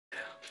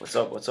What's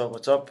up? What's up?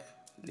 What's up?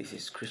 This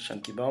is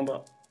Christian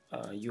Kibamba.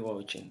 You are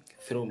watching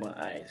Through My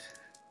Eyes.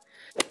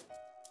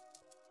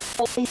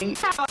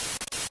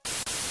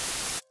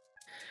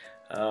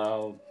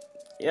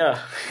 Yeah,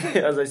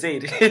 as I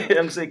said,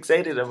 I'm so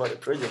excited about the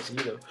project,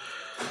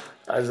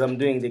 as I'm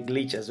doing the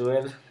glitch as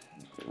well,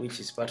 which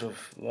is part of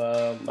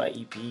my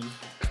EP,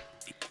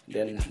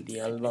 then the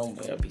album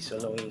where I'll be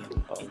soloing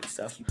and all this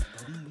stuff.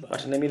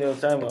 But in the middle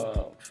of time,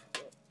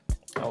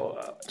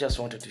 I just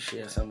wanted to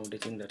share some of the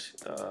things that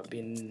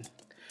been,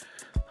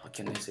 how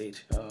can I say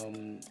it,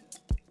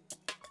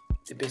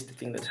 the best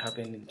thing that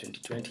happened in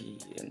 2020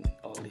 and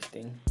all this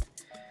thing.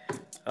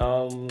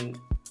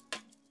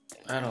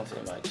 I don't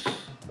say much,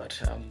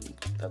 but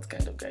that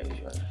kind of guy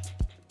usually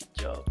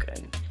joke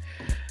and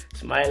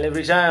smile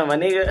every time, my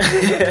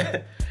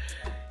nigga.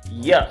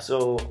 Yeah,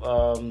 so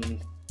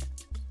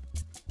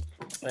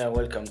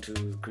welcome to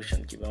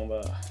Christian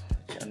Kibamba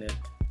channel,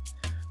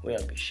 where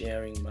I'll be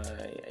sharing my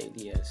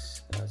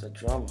ideas as a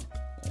drummer.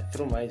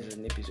 Through My Eyes is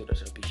an episode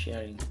that I'll be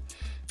sharing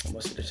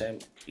most of the time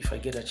if I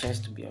get a chance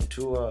to be on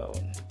tour,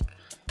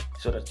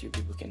 so that you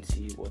people can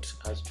see what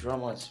as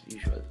drummers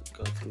usually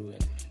go through.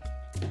 And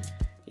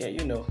yeah,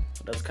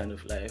 that's kind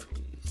of life.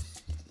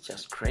 It's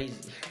just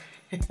crazy.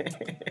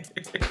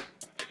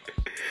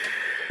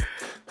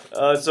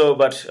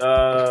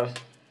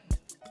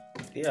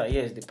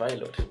 Here's the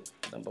pilot,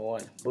 number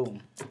 1.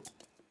 Boom.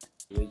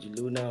 Reggie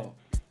Luna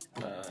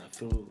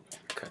through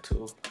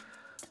Kato.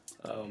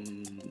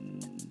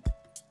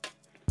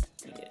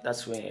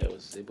 That's when I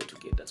was able to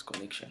get that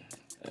connection.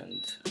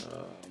 And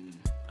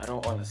I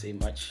don't want to say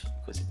much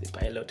because it's the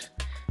pilot.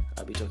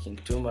 I'll be talking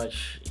too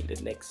much in the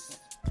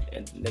next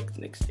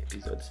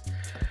episodes.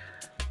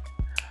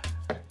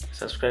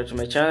 Subscribe to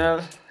my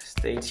channel,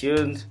 stay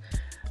tuned.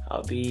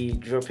 I'll be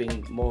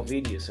dropping more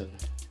videos soon.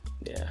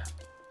 Yeah,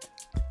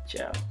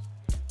 ciao.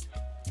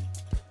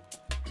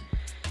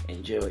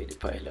 Enjoy the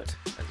pilot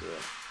as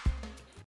well.